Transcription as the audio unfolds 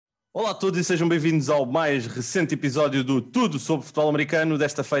Olá a todos e sejam bem-vindos ao mais recente episódio do Tudo sobre Futebol Americano.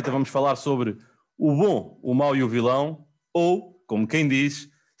 Desta feita vamos falar sobre o bom, o mau e o vilão, ou, como quem diz,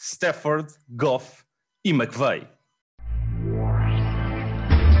 Stafford, Goff e McVay.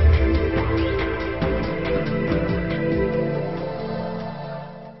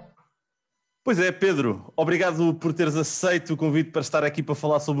 Pois é, Pedro, obrigado por teres aceito o convite para estar aqui para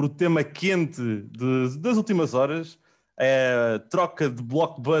falar sobre o tema quente das últimas horas, a troca de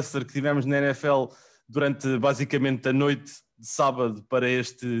blockbuster que tivemos na NFL durante basicamente a noite de sábado para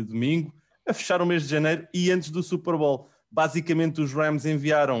este domingo, a fechar o mês de janeiro e antes do Super Bowl. Basicamente os Rams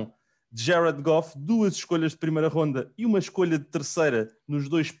enviaram Jared Goff, 2 escolhas de primeira ronda e uma escolha de terceira nos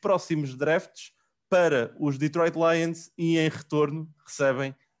 2 próximos drafts para os Detroit Lions e em retorno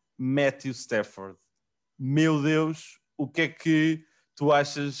recebem Matthew Stafford. Meu Deus, o que é que tu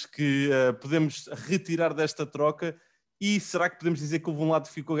achas que podemos retirar desta troca e será que podemos dizer que houve um lado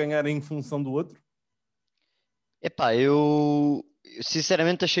que ficou a ganhar em função do outro? Epá, eu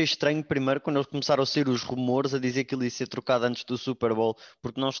sinceramente achei estranho primeiro quando eles começaram a sair os rumores a dizer que ele ia ser trocado antes do Super Bowl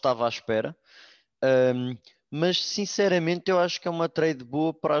porque não estava à espera. Ahm, mas sinceramente eu acho que é uma trade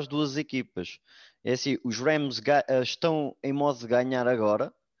boa para as duas equipas. É assim, os Rams estão em modo de ganhar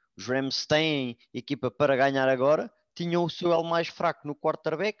agora. Os Rams têm equipa para ganhar agora. Tinham o seu elo mais fraco no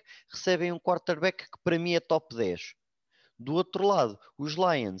quarterback, recebem um quarterback que para mim é top 10. Do outro lado, os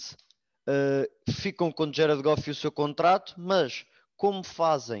Lions ficam com Jared Goff e o seu contrato, mas como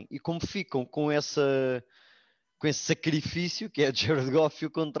fazem e como ficam com esse sacrifício que é Jared Goff e o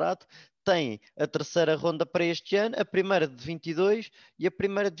contrato, têm a terceira ronda para este ano, a primeira de 22 e a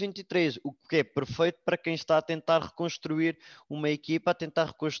primeira de 23, o que é perfeito para quem está a tentar reconstruir uma equipa, a tentar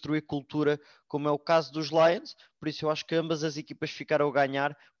reconstruir cultura, como é o caso dos Lions. Por isso eu acho que ambas as equipas ficaram a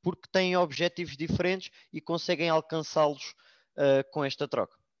ganhar porque têm objetivos diferentes e conseguem alcançá-los com esta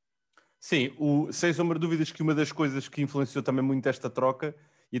troca. Sim, sem sombra de dúvidas que uma das coisas que influenciou também muito esta troca,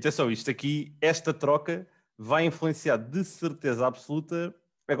 e atenção, esta troca vai influenciar de certeza absoluta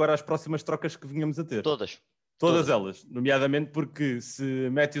agora as próximas trocas que vinhamos a ter. Todas elas, nomeadamente porque se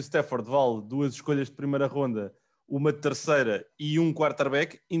Matthew Stafford vale 2 escolhas de primeira ronda, uma de terceira e um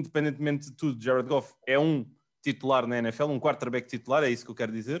quarterback, independentemente de tudo, Jared Goff é um titular na NFL, um quarterback titular, é isso que eu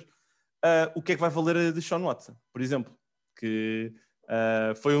quero dizer. O que é que vai valer a Deshaun Watson, por exemplo? Que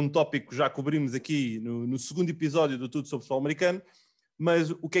foi um tópico que já cobrimos aqui no segundo episódio do Tudo sobre o Futebol Americano, mas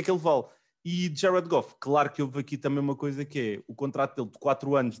o que é que ele vale? E Jared Goff, claro que houve aqui também uma coisa que é o contrato dele de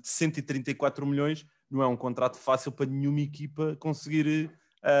 4 anos de 134 milhões, não é um contrato fácil para nenhuma equipa conseguir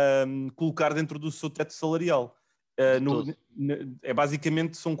colocar dentro do seu teto salarial.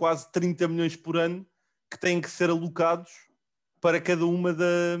 Basicamente são quase 30 milhões por ano que têm que ser alocados para cada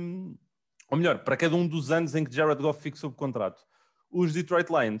para cada um dos anos em que Jared Goff fica sob contrato. Os Detroit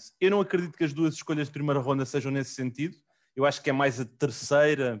Lions, eu não acredito que as 2 escolhas de primeira ronda sejam nesse sentido. Eu acho que é mais a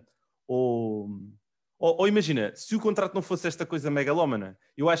terceira ou imagina, se o contrato não fosse esta coisa megalómana,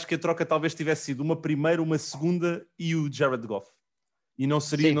 eu acho que a troca talvez tivesse sido uma primeira, uma segunda e o Jared Goff. E não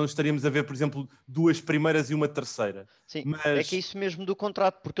estaríamos a ver, por exemplo, 2 primeiras e uma terceira. Sim, é que é isso mesmo do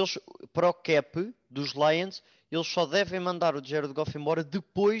contrato, porque eles, para o cap dos Lions, eles só devem mandar o Jared Goff embora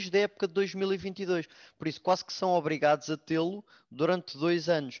depois da época de 2022. Por isso, quase que são obrigados a tê-lo durante 2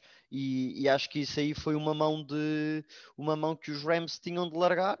 anos. E acho que isso aí foi uma mão que os Rams tinham de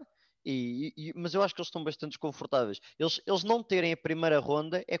largar. Mas eu acho que eles estão bastante desconfortáveis. Eles não terem a primeira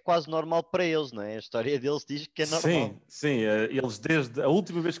ronda é quase normal para eles, não é? A história deles diz que é normal. Sim, eles desde a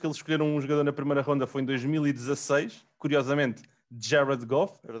última vez que eles escolheram um jogador na primeira ronda foi em 2016, curiosamente, Jared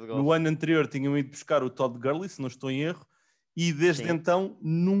Goff. No ano anterior tinham ido buscar o Todd Gurley, se não estou em erro, e desde então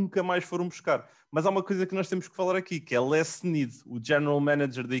nunca mais foram buscar. Mas há uma coisa que nós temos que falar aqui, que é Les Snead, o general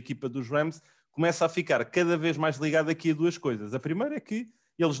manager da equipa dos Rams, começa a ficar cada vez mais ligado aqui a 2 coisas. A primeira é que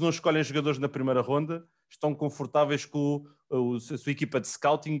eles não escolhem jogadores na primeira ronda, estão confortáveis com a sua equipa de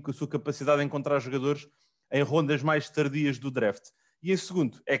scouting, com a sua capacidade de encontrar jogadores em rondas mais tardias do draft. E em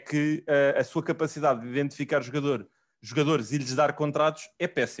segundo, é que a sua capacidade de identificar jogadores e lhes dar contratos é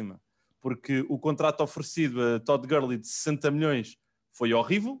péssima, porque o contrato oferecido a Todd Gurley de 60 milhões foi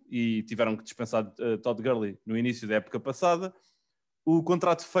horrível e tiveram que dispensar Todd Gurley no início da época passada. O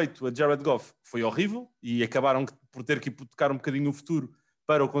contrato feito a Jared Goff foi horrível e acabaram por ter que hipotecar um bocadinho o futuro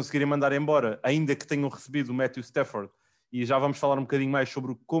para o conseguirem mandar embora, ainda que tenham recebido o Matthew Stafford. E já vamos falar um bocadinho mais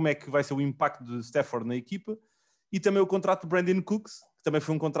sobre como é que vai ser o impacto de Stafford na equipa. E também o contrato de Brandon Cooks, que também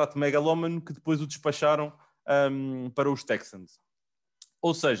foi um contrato megalómano, que depois o despacharam para os Texans.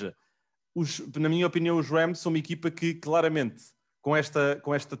 Ou seja, na minha opinião, os Rams são uma equipa que claramente, com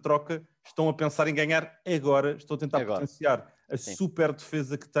esta troca, estão a pensar em ganhar agora, estão a tentar potenciar a Sim. super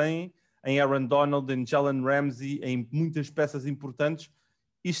defesa que têm em Aaron Donald, em Jalen Ramsey, em muitas peças importantes,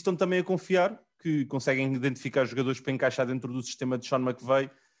 e estão também a confiar que conseguem identificar jogadores para encaixar dentro do sistema de Sean McVay,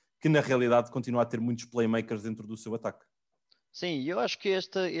 que na realidade continua a ter muitos playmakers dentro do seu ataque. Sim, eu acho que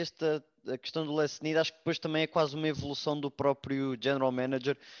a questão do Les Snead, acho que depois também é quase uma evolução do próprio General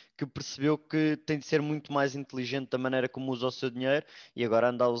Manager, que percebeu que tem de ser muito mais inteligente da maneira como usa o seu dinheiro e agora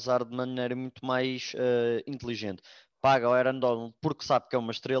anda a usar de maneira muito mais inteligente. Paga ao Aaron Donald porque sabe que é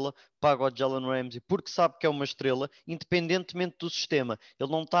uma estrela, paga ao Jalen Ramsey porque sabe que é uma estrela, independentemente do sistema.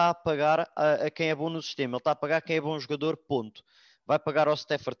 Ele não está a pagar a quem é bom no sistema, ele está a pagar a quem é bom jogador, ponto. Vai pagar ao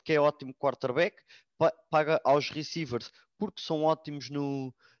Stafford, que é ótimo quarterback, paga aos receivers porque são ótimos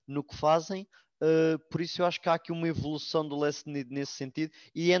no que fazem. Por isso eu acho que há aqui uma evolução do Les Snead nesse sentido.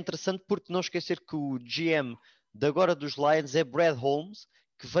 E é interessante porque não esquecer que o GM de agora dos Lions é Brad Holmes,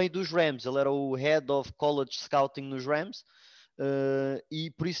 que veio dos Rams. Ele era o Head of College Scouting nos Rams.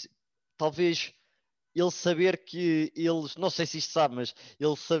 E por isso, talvez ele saber que eles, não sei se isto sabe, mas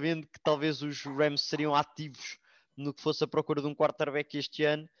ele sabendo que talvez os Rams seriam ativos no que fosse a procura de um quarterback este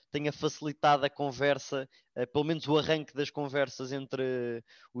ano, tenha facilitado a conversa, pelo menos o arranque das conversas entre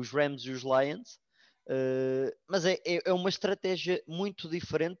os Rams e os Lions. Mas é uma estratégia muito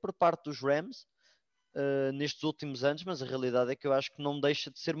diferente por parte dos Rams nestes últimos anos, mas a realidade é que eu acho que não deixa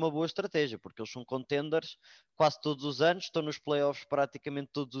de ser uma boa estratégia, porque eles são contenders quase todos os anos, estão nos playoffs praticamente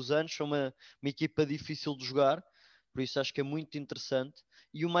todos os anos, são uma equipa difícil de jogar, por isso acho que é muito interessante.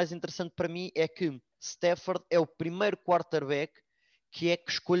 E o mais interessante para mim é que Stafford é o primeiro quarterback que é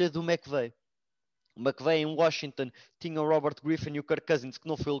que escolha do McVay. O McVay em Washington tinha o Robert Griffin e o Kirk Cousins, que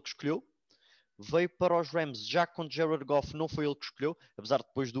não foi ele que escolheu. Veio para os Rams já com Jared Goff, não foi ele que escolheu, apesar de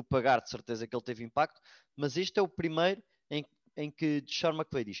depois do pagar, de certeza que ele teve impacto, mas este é o primeiro em que Sean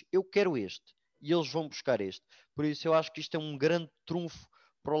McVay diz, eu quero este, e eles vão buscar este. Por isso eu acho que isto é um grande trunfo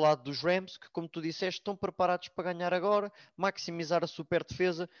para o lado dos Rams, que como tu disseste, estão preparados para ganhar agora, maximizar a super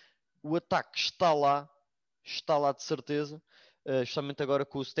defesa, o ataque está lá de certeza, justamente agora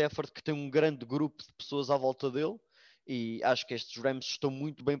com o Stafford, que tem um grande grupo de pessoas à volta dele, e acho que estes Rams estão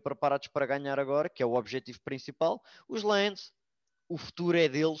muito bem preparados para ganhar agora, que é o objetivo principal. Os Lions, o futuro é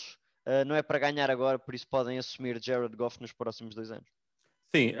deles, não é para ganhar agora, por isso podem assumir Jared Goff nos próximos 2 anos.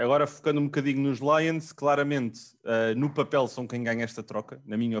 Sim, agora focando um bocadinho nos Lions, claramente no papel são quem ganha esta troca,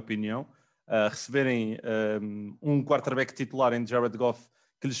 na minha opinião. Receberem um quarterback titular em Jared Goff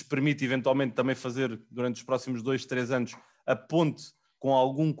que lhes permite eventualmente também fazer durante os próximos 2-3 anos a ponte com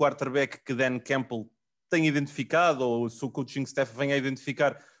algum quarterback que Dan Campbell tenha identificado ou o seu coaching staff venha a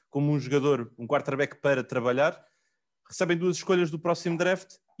identificar como um jogador, um quarterback para trabalhar. Recebem 2 escolhas do próximo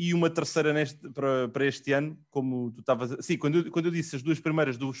draft e uma terceira para este ano, como tu estavas... Sim, quando eu disse as 2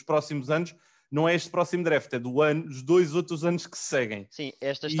 primeiras dos próximos anos, não é este próximo draft, é os 2 outros anos que se seguem. Sim,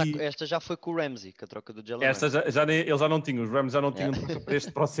 esta já foi com o Ramsey, com a troca do Jalen Esta eles já não tinham, os Rams já não tinham troca para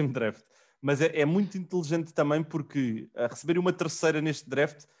este próximo draft. Mas é muito inteligente também porque a receber uma terceira neste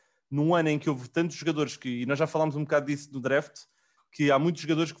draft, num ano em que houve tantos jogadores, e nós já falámos um bocado disso no draft, que há muitos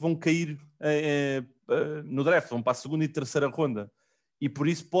jogadores que vão cair no draft, vão para a segunda e terceira ronda. E por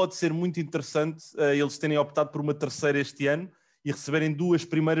isso pode ser muito interessante eles terem optado por uma terceira este ano e receberem 2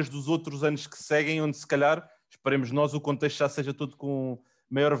 primeiras dos outros anos que seguem, onde se calhar, esperemos nós, o contexto já seja todo com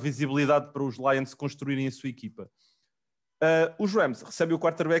maior visibilidade para os Lions construírem a sua equipa. Os Rams recebem o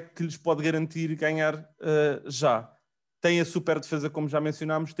quarterback que lhes pode garantir ganhar já. Tem a super defesa, como já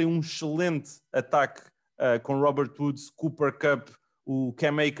mencionámos, tem um excelente ataque com Robert Woods, Cooper Kupp, o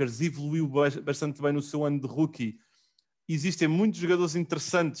Cam Akers evoluiu bastante bem no seu ano de rookie. Existem muitos jogadores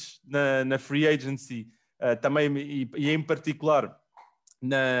interessantes na free agency, também e em particular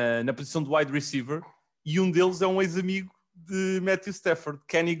na posição de wide receiver, e um deles é um ex-amigo de Matthew Stafford,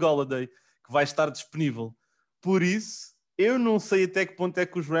 Kenny Golladay, que vai estar disponível. Por isso, eu não sei até que ponto é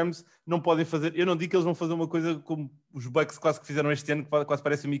que os Rams não podem fazer. Eu não digo que eles vão fazer uma coisa como os Bucks quase que fizeram este ano, que quase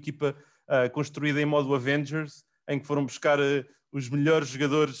parece uma equipa construída em modo Avengers, em que foram buscar os melhores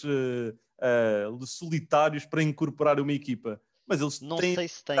jogadores solitários para incorporar uma equipa. Mas eles têm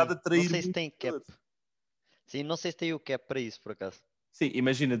estado a atrair. Não sei se tem cap. Sim, não sei se tem o cap para isso, por acaso. Sim,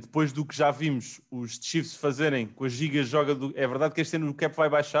 imagina, depois do que já vimos os Chiefs fazerem com as gigas joga do... É verdade que este ano o cap vai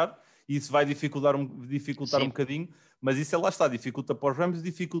baixar e isso vai dificultar um bocadinho, mas isso lá está, dificulta para os Rams e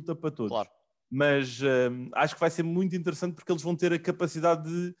dificulta para todos. Claro. Mas acho que vai ser muito interessante porque eles vão ter a capacidade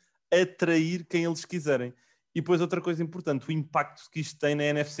de atrair quem eles quiserem. E depois outra coisa importante, o impacto que isto tem na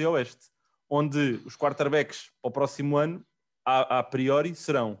NFC Oeste, onde os quarterbacks para o próximo ano, a priori,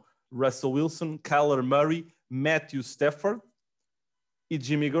 serão Russell Wilson, Kyler Murray, Matthew Stafford e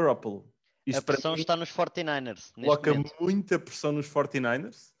Jimmy Garoppolo. A pressão está nos 49ers. Coloca muita pressão nos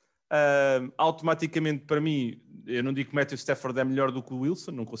 49ers. Automaticamente, para mim, eu não digo que o Matthew Stafford é melhor do que o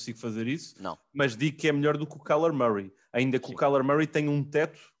Wilson, não consigo fazer isso, não. Mas digo que é melhor do que o Kyler Murray. Ainda que o Kyler Murray tem um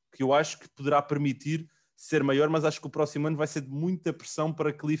teto que eu acho que poderá permitir ser maior, mas acho que o próximo ano vai ser de muita pressão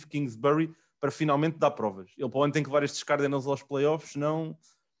para Cliff Kingsbury para finalmente dar provas. Ele para o ano tem que levar estes Cardinals aos playoffs, senão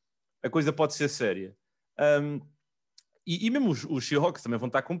a coisa pode ser séria. E mesmo os Seahawks também vão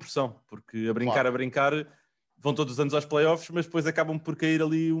estar com pressão, porque a brincar, vão todos os anos aos playoffs, mas depois acabam por cair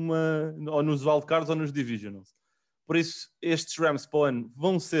ali ou nos wildcards ou nos divisionals. Por isso, estes Rams para o ano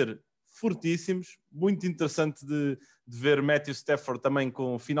vão ser fortíssimos, muito interessante de ver Matthew Stafford também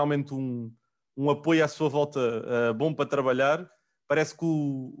com finalmente um apoio à sua volta bom para trabalhar. Parece que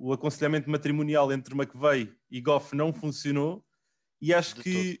o aconselhamento matrimonial entre McVay e Goff não funcionou, e acho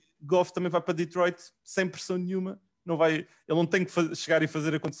que Goff também vai para Detroit sem pressão nenhuma. Ele não tem que chegar e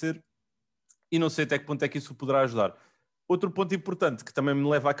fazer acontecer, e não sei até que ponto é que isso o poderá ajudar. Outro ponto importante que também me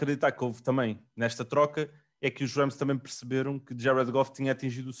leva a acreditar que houve também nesta troca é que os Rams também perceberam que Jared Goff tinha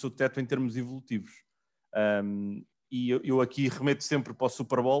atingido o seu teto em termos evolutivos. E eu aqui remeto sempre para o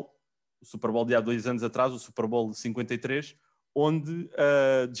Super Bowl de há 2 anos atrás, o Super Bowl 53, onde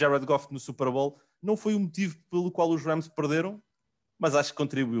Jared Goff no Super Bowl não foi o motivo pelo qual os Rams perderam, mas acho que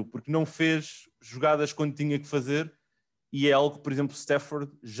contribuiu, porque não fez jogadas quando tinha que fazer, e é algo que, por exemplo,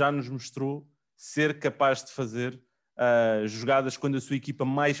 Stafford já nos mostrou ser capaz de fazer jogadas quando a sua equipa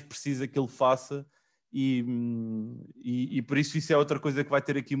mais precisa que ele faça, e por isso é outra coisa que vai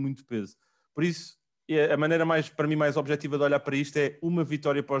ter aqui muito peso. Por isso, a maneira para mim mais objetiva de olhar para isto é uma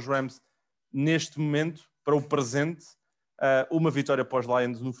vitória para os Rams neste momento, para o presente, uma vitória para os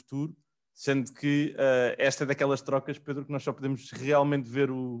Lions no futuro, sendo que esta é daquelas trocas, Pedro, que nós só podemos realmente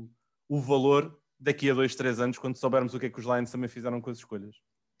ver o valor daqui a 2, 3 anos, quando soubermos o que é que os Lions também fizeram com as escolhas.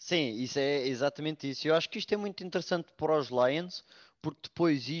 Sim, isso é exatamente isso. Eu acho que isto é muito interessante para os Lions, porque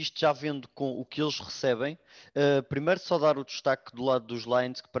depois isto, já vendo com o que eles recebem, primeiro só dar o destaque do lado dos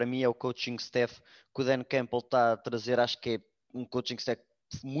Lions, que para mim é o coaching staff que o Dan Campbell está a trazer. Acho que é um coaching staff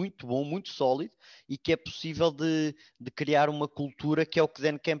muito bom, muito sólido, e que é possível de criar uma cultura, que é o que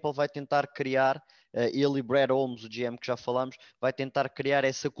Dan Campbell vai tentar criar. Ele e Brad Holmes, o GM que já falámos, vai tentar criar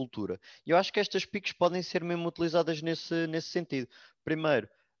essa cultura. E eu acho que estas picks podem ser mesmo utilizadas nesse sentido. Primeiro,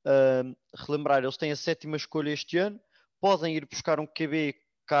 relembrar, eles têm a 7ª escolha este ano, podem ir buscar um QB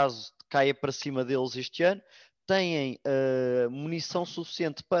caso caia para cima deles este ano, têm munição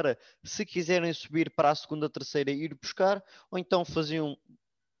suficiente para, se quiserem subir para a 2ª, 3ª, ir buscar, ou então faziam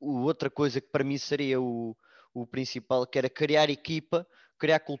outra coisa que para mim seria o principal, que era criar equipa,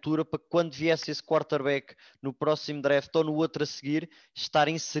 criar cultura, para que quando viesse esse quarterback no próximo draft ou no outro a seguir, estar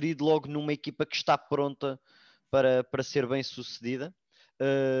inserido logo numa equipa que está pronta para ser bem sucedida.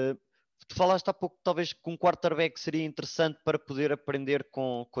 Tu falaste há pouco, talvez, que um quarterback seria interessante para poder aprender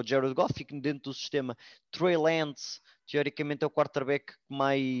com o Jared Goff, e dentro do sistema. Trey Lance, teoricamente, é o quarterback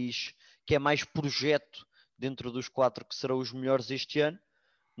que é mais projeto dentro dos 4 que serão os melhores este ano.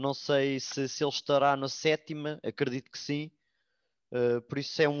 Não sei se ele estará na 7ª, acredito que sim. Por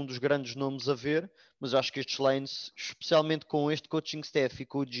isso é um dos grandes nomes a ver, mas eu acho que estes Lions, especialmente com este coaching staff e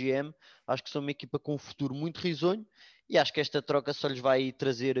com o GM, acho que são uma equipa com um futuro muito risonho, e acho que esta troca só lhes vai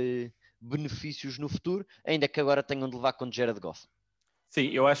trazer benefícios no futuro, ainda que agora tenham de levar com o Jared Goff. Sim,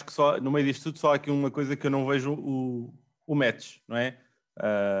 eu acho que só no meio disto tudo só há aqui uma coisa que eu não vejo o match, não é?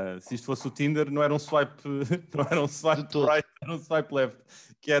 Se isto fosse o Tinder, não era um swipe, não era um swipe right, era um swipe left,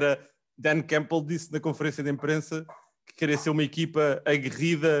 que era Dan Campbell disse na conferência de imprensa que queria ser uma equipa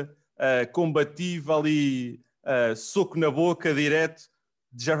aguerrida, combativa ali, soco na boca, direto.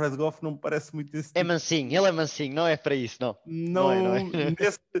 Jared Goff não me parece muito desse tipo. É mansinho, ele é mansinho, não é para isso, não. Não é.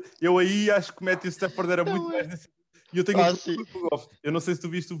 Eu aí acho que Matthew Stafford era muito mais nesse. E eu tenho um problema com o Goff. Eu não sei se tu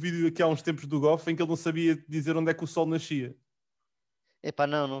viste o vídeo aqui há uns tempos do Goff em que ele não sabia dizer onde é que o sol nascia. Epá,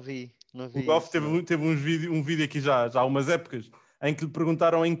 não vi. O Goff teve um vídeo aqui já há umas épocas em que lhe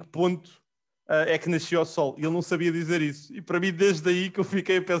perguntaram em que ponto é que nascia o sol, e ele não sabia dizer isso. E para mim, desde aí que eu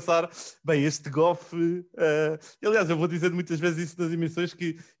fiquei a pensar, bem, este Goff... aliás, eu vou dizer muitas vezes isso nas emissões,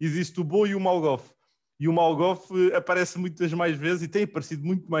 que existe o bom e o mau Goff. E o mau Goff aparece muitas mais vezes, e tem aparecido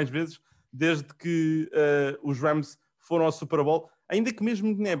muito mais vezes, desde que os Rams foram ao Super Bowl. Ainda que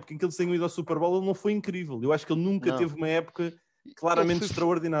mesmo na época em que eles tenham ido ao Super Bowl, ele não foi incrível. Eu acho que ele nunca teve uma época claramente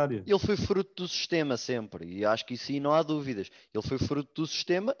extraordinária. Ele foi fruto do sistema sempre, e acho que isso aí não há dúvidas. Ele foi fruto do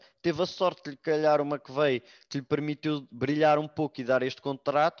sistema, teve a sorte de lhe calhar uma que veio, que lhe permitiu brilhar um pouco e dar este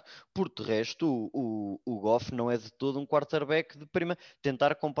contrato, porque de resto o Goff não é de todo um quarterback de primeira.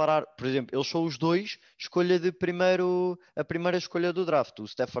 Tentar comparar, por exemplo, eles são os dois escolha de primeiro, a primeira escolha do draft. O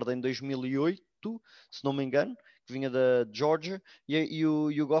Stafford em 2008, se não me engano, que vinha da Georgia, e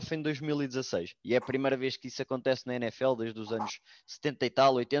o Goff em 2016. E é a primeira vez que isso acontece na NFL desde os anos 70 e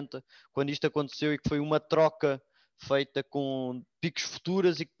tal, 80, quando isto aconteceu e que foi uma troca feita com picos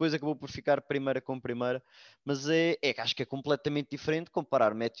futuras e que depois acabou por ficar primeira com primeira. Mas acho que é completamente diferente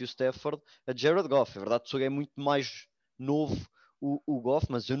comparar Matthew Stafford a Jared Goff. É verdade que o é muito mais novo o Goff,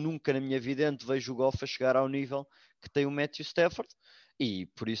 mas eu nunca na minha vida antevejo o Goff a chegar ao nível que tem o Matthew Stafford. E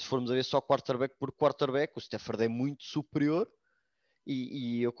por isso, se formos a ver só quarterback por quarterback, o Stafford é muito superior.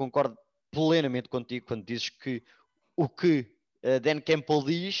 E eu concordo plenamente contigo quando dizes que o que Dan Campbell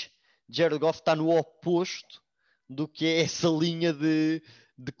diz, Jared Goff está no oposto do que é essa linha de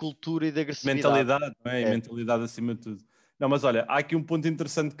cultura e de agressividade. Mentalidade, não é? E mentalidade acima de tudo. Não, mas olha, há aqui um ponto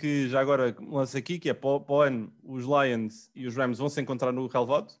interessante que já agora lanço aqui, que é para o ano, os Lions e os Rams vão se encontrar no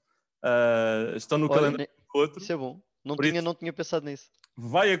relevado. Estão no calendário do outro. Isso é bom. Não tinha pensado nisso.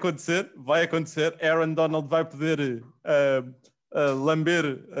 Vai acontecer. Aaron Donald vai poder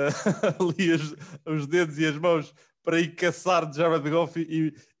lamber ali os dedos e as mãos para ir caçar de Jared Goff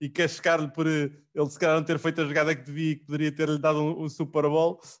e cascar-lhe por ele se calhar não ter feito a jogada que devia e que poderia ter-lhe dado um Super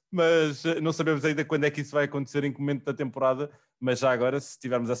Bowl, mas não sabemos ainda quando é que isso vai acontecer, em que momento da temporada, mas já agora, se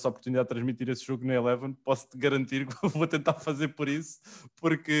tivermos essa oportunidade de transmitir esse jogo na Eleven, posso-te garantir que vou tentar fazer por isso,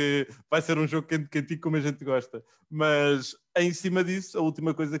 porque vai ser um jogo quentinho como a gente gosta. Mas em cima disso, a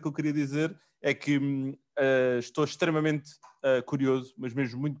última coisa que eu queria dizer é que estou extremamente curioso, mas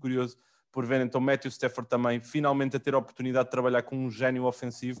mesmo muito curioso, por ver então Matthew Stafford também finalmente a ter a oportunidade de trabalhar com um gênio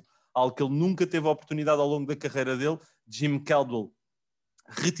ofensivo, algo que ele nunca teve a oportunidade ao longo da carreira dele. Jim Caldwell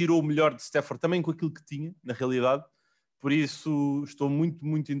retirou o melhor de Stafford também com aquilo que tinha, na realidade. Por isso estou muito,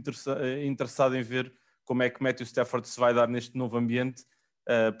 muito interessado em ver como é que Matthew Stafford se vai dar neste novo ambiente,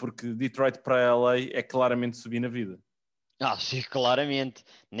 porque Detroit para LA é claramente subir na vida. Sim, claramente.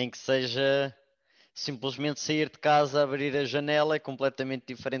 Nem que seja simplesmente sair de casa, abrir a janela, é completamente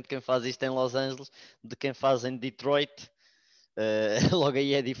diferente de quem faz isto em Los Angeles, de quem faz em Detroit. Logo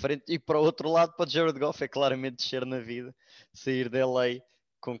aí é diferente. E para o outro lado, para Jared Goff, é claramente descer na vida. Sair de LA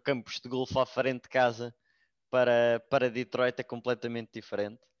com campos de golfe à frente de casa para Detroit é completamente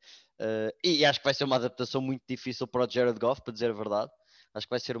diferente. E acho que vai ser uma adaptação muito difícil para o Jared Goff, para dizer a verdade. Acho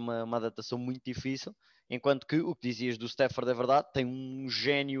que vai ser uma adaptação muito difícil. Enquanto que o que dizias do Stafford é verdade, tem um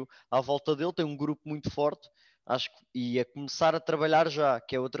gênio à volta dele, tem um grupo muito forte. Acho que, e a começar a trabalhar já,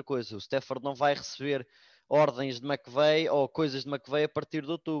 que é outra coisa. O Stafford não vai receber ordens de McVay ou coisas de McVay a partir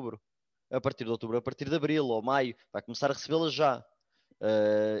de outubro. A partir de abril ou maio. Vai começar a recebê-las já.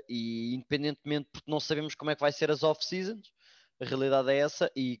 E independentemente, porque não sabemos como é que vai ser as off-seasons, a realidade é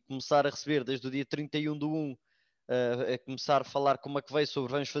essa, e começar a receber desde o dia 31/1, a começar a falar como é que veio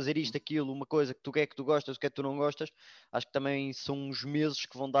sobre vamos fazer isto, aquilo, uma coisa que tu quer que tu gostas, o que é que tu não gostas, acho que também são uns meses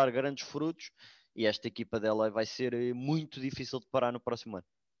que vão dar grandes frutos, e esta equipa dela vai ser muito difícil de parar no próximo ano.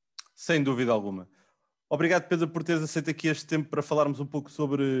 Sem dúvida alguma. Obrigado, Pedro, por teres aceito aqui este tempo para falarmos um pouco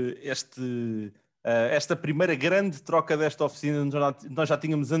sobre esta primeira grande troca desta oficina. Nós já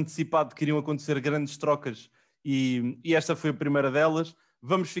tínhamos antecipado que iriam acontecer grandes trocas e esta foi a primeira delas.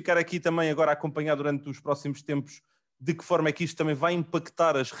 Vamos ficar aqui também agora a acompanhar durante os próximos tempos de que forma é que isto também vai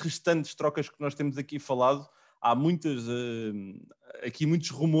impactar as restantes trocas que nós temos aqui falado. Há aqui muitos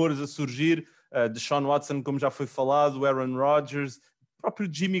rumores a surgir, de Sean Watson, como já foi falado, Aaron Rodgers, o próprio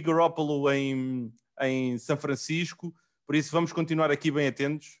Jimmy Garoppolo em São Francisco, por isso vamos continuar aqui bem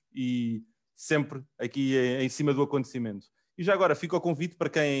atentos e sempre aqui em cima do acontecimento. E já agora fica o convite para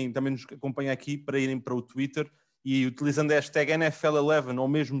quem também nos acompanha aqui para irem para o Twitter e utilizando a hashtag NFL11 ou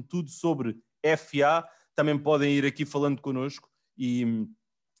mesmo tudo sobre FA, também podem ir aqui falando connosco e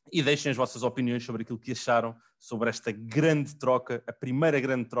deixem as vossas opiniões sobre aquilo que acharam sobre esta grande troca, a primeira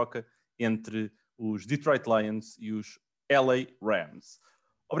grande troca entre os Detroit Lions e os LA Rams.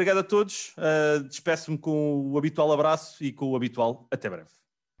 Obrigado a todos, despeço-me com o habitual abraço e com o habitual até breve.